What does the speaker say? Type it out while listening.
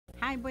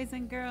Hi boys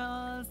and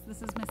girls,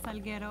 this is Miss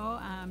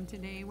Salguero.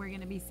 Today we're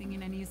going to be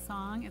singing a new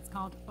song. It's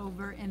called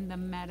Over in the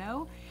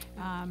Meadow,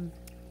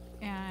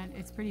 and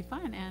it's pretty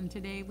fun. And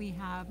today we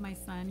have my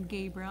son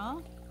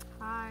Gabriel.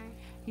 Hi.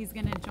 He's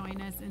going to join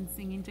us in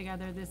singing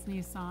together this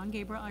new song.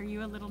 Gabriel, are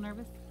you a little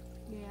nervous?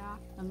 Yeah.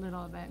 A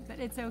little bit, but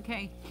it's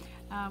okay.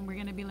 We're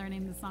going to be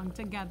learning the song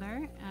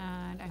together,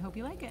 and I hope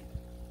you like it.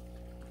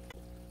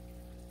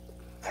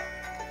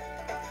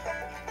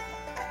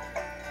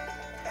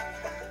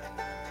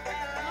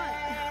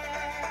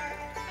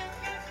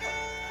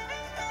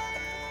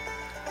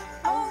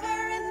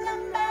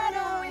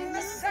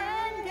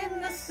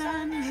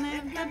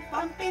 Lived a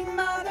bumpy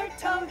mother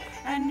toad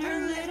and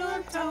her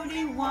little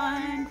toady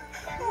one.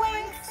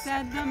 Wink,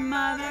 said the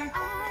mother.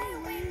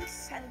 I wink,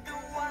 said the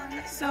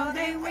one. So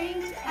they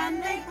winked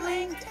and they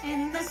blinked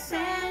in the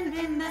sand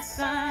in the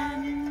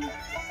sun.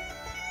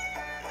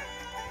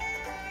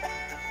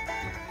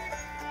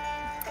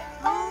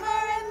 Over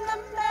in the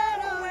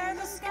meadow where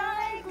the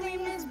sky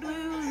gleam is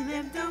blue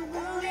lived a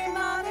woolly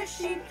mother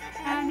sheep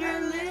and her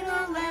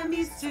little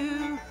lambies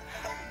too.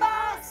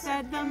 Bah,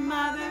 said the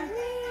mother.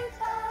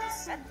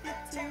 Said the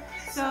two.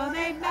 So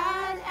they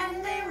bad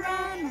and they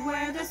ran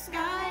where the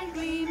sky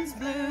gleams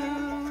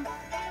blue.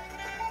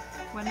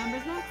 What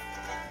number's next?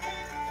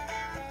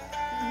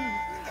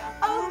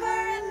 Over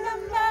in the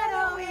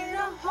meadow, in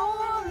a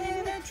hole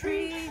in the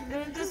tree,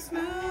 lived a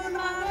smooth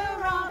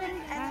mother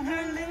robin and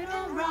her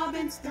little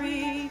robins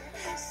three.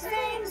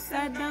 Sing,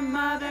 said the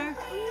mother.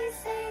 We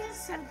sing,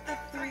 said the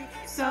three.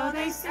 So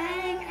they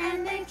sang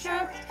and they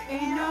chirped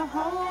in a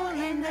hole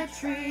in the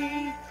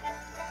tree.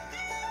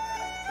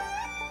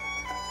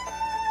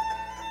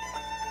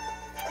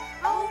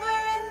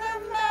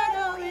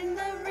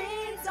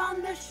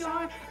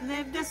 Shore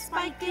lived a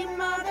spiky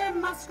mother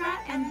muskrat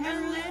and her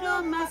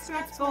little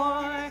muskrats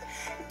four.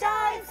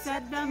 Dive,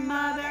 said the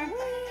mother.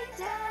 We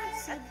dive,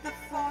 said the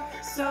four.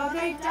 So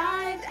they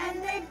dived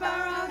and they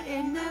burrowed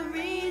in the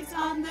reeds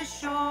on the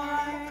shore.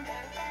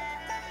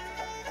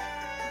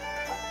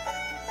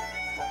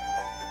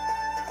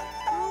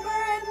 Over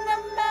in the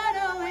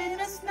meadow in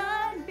a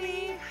snug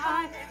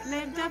beehive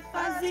lived a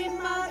fuzzy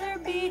mother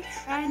bee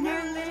and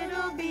her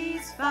little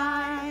bees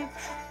five.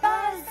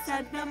 Buzz,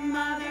 said the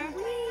mother.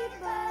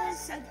 Buzz,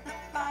 said the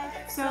five.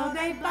 So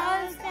they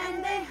buzzed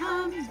and they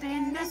hummed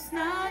in the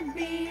snug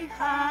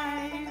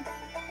beehive.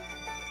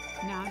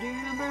 Now do you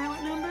remember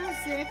what number?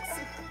 6.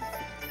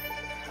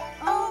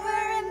 Over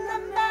in the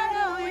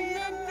meadow in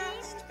the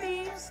neat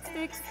beef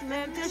sticks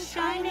lived a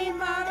shiny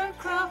mother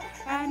crow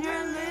and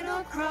her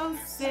little crow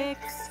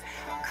 6.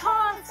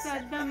 Caw,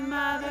 said the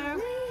mother.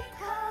 We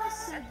caw,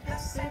 said the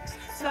 6.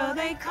 So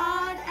they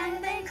cawed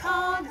and they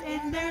called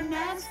in their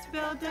nest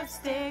built of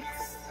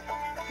sticks.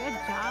 Good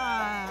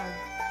job.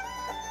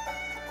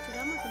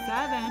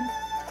 7.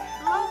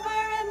 Over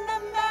in the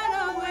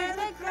meadow where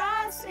the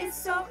grass is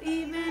so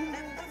even, the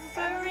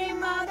furry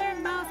mother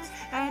mouse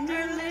and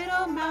her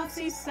little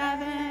mousey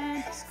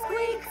 7.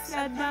 Squeak,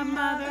 said the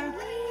mother.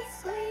 We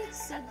squeak,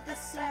 said the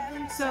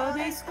 7. So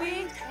they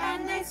squeaked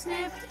and they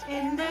sniffed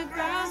in the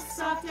grass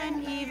soft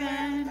and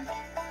even.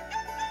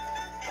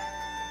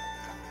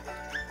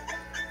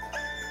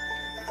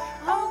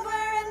 Over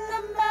in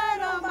the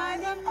meadow by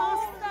the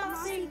old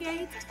mousy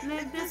gate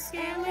lived a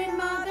scaly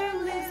mother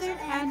lizard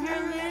and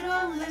her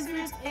little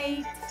lizards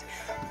 8.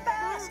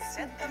 Bask,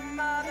 said the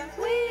mother.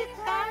 We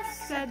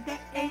basked, said the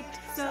 8.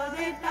 So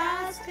they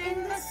basked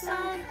in the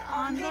sun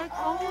on the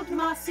old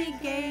mossy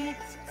gate.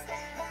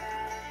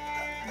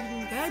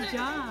 Good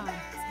job.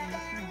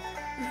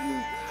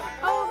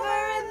 Over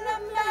in the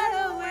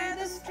meadow where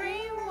the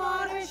stream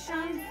water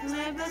shines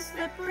lived a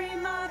slippery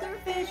mother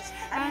fish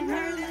and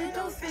her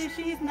little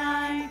fishies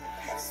 9.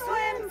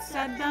 Swim,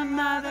 said the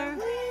mother.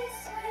 We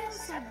swim,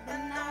 said the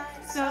 9.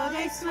 So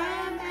they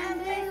swam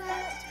and they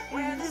left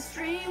where the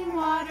stream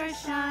water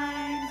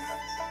shines.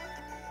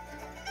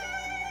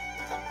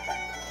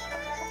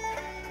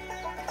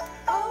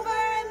 Over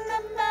in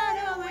the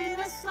meadow in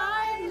a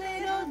sly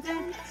little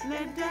den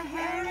lived a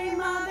hairy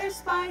mother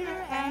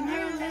spider and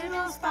her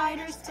little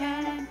spiders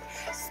 10.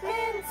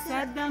 Spin,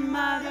 said the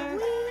mother.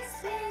 We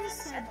spin,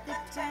 said the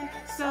 10.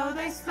 So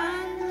they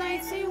spun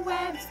lacy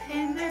webs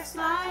in their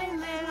sly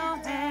little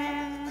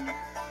den.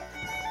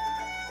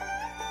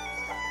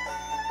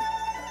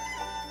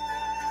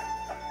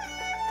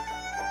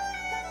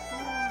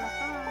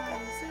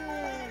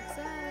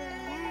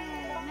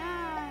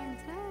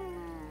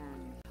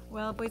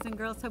 Well, boys and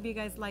girls, hope you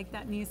guys like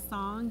that new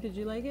song. Did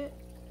you like it?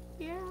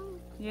 Yeah.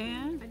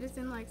 Yeah? I just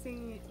didn't like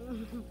singing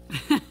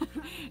it.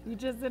 You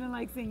just didn't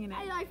like singing it?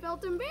 I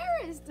felt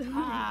embarrassed.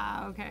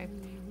 Ah, okay.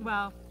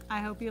 Well, I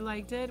hope you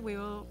liked it. We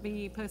will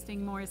be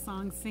posting more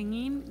songs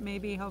singing.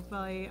 Maybe,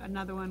 hopefully,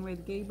 another one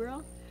with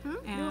Gabriel.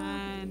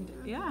 And,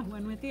 yeah,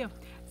 one with you.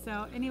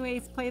 So,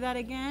 anyways, play that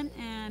again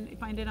and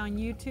find it on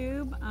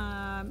YouTube.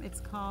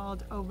 It's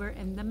called Over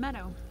in the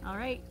Meadow. All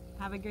right.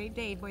 Have a great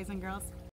day, boys and girls.